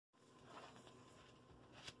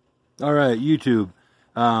All right, YouTube.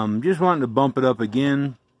 Just wanting to bump it up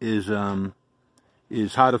again is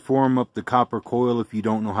how to form up the copper coil if you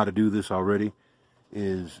don't know how to do this already.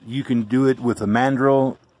 Is you can do it with a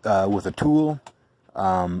mandrel, with a tool,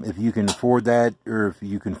 if you can afford that, or if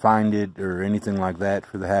you can find it, or anything like that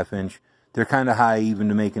for the 1/2 inch. They're kind of high even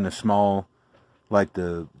to making a small, like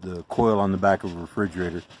the coil on the back of a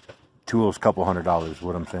refrigerator. Tool's a couple $100,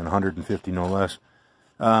 what I'm saying, 150 no less.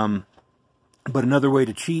 But another way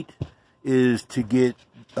to cheat is to get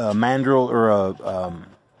a mandrel or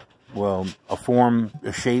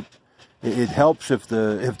a shape. It helps if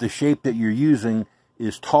the shape that you're using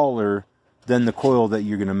is taller than the coil that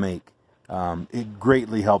you're going to make. It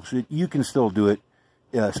greatly helps. You can still do it,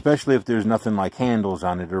 especially if there's nothing like handles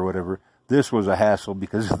on it or whatever. This was a hassle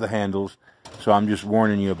because of the handles, so I'm just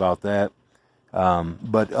warning you about that.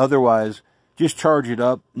 But otherwise, just charge it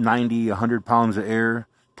up, 90, 100 pounds of air,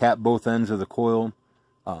 cap both ends of the coil,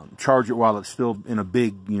 charge it while it's still in a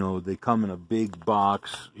big, they come in a big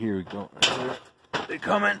box. Here we go. They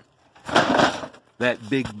come in that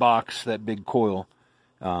big box, that big coil.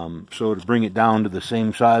 So to bring it down to the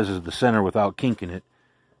same size as the center without kinking it,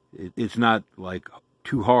 it's not like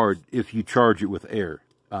too hard if you charge it with air.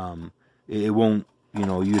 It won't,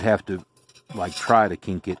 you'd have to like try to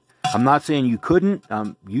kink it. I'm not saying you couldn't.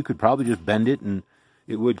 You could probably just bend it and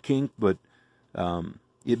it would kink, but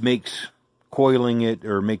it makes coiling it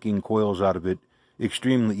or making coils out of it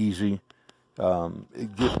extremely easy.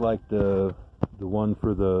 Just like the one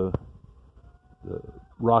for the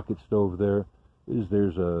rocket stove there, I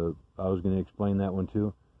was going to explain that one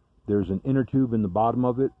too. There's an inner tube in the bottom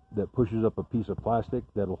of it that pushes up a piece of plastic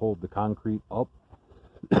that'll hold the concrete up.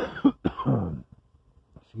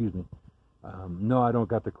 Excuse me. No, I don't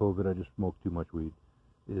got the COVID. I just smoked too much weed,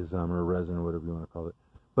 or resin or whatever you want to call it.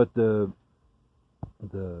 But the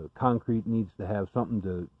concrete needs to have something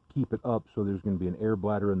to keep it up, so there's going to be an air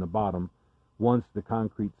bladder in the bottom. Once the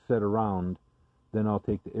concrete's set around, then I'll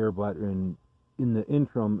take the air bladder, and in the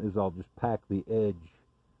interim is I'll just pack the edge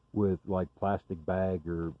with like plastic bag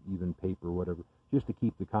or even paper or whatever, just to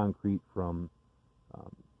keep the concrete from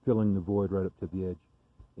filling the void right up to the edge,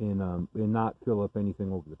 and not fill up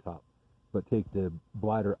anything over the top. But take the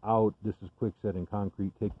bladder out. This is quick setting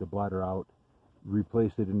concrete. Take the bladder out,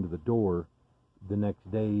 replace it into the door the next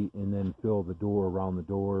day, and then fill the door around the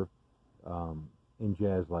door, and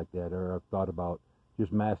jazz like that. Or I've thought about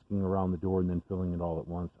just masking around the door and then filling it all at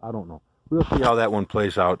once. I don't know. We'll see how that one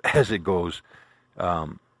plays out as it goes.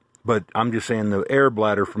 But I'm just saying the air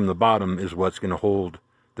bladder from the bottom is what's going to hold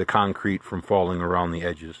the concrete from falling around the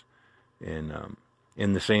edges. And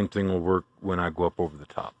the same thing will work when I go up over the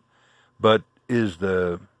top. But is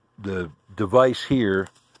the device here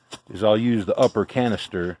is I'll use the upper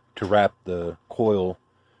canister to wrap the coil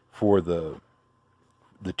for the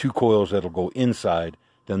 2 coils that'll go inside.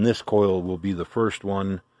 Then this coil will be the first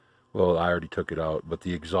one. Well, I already took it out, but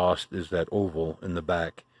the exhaust is that oval in the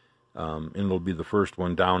back. And it'll be the first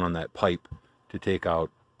one down on that pipe to take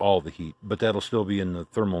out all the heat. But that'll still be in the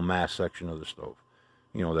thermal mass section of the stove.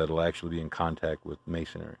 That'll actually be in contact with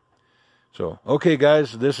masonry. So, okay,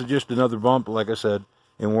 guys, this is just another bump, like I said,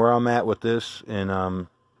 and where I'm at with this. And I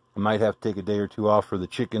might have to take a day or 2 off for the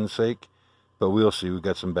chicken's sake, but we'll see. We've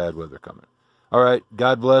got some bad weather coming. All right,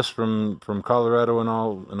 God bless from Colorado and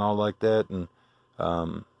all like that. And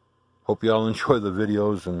hope you all enjoy the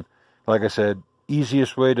videos. And like I said,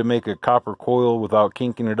 easiest way to make a copper coil without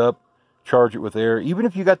kinking it up, charge it with air. Even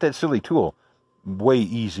if you got that silly tool, way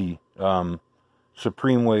easy.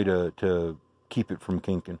 Supreme way to keep it from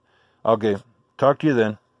kinking. Okay, talk to you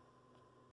then.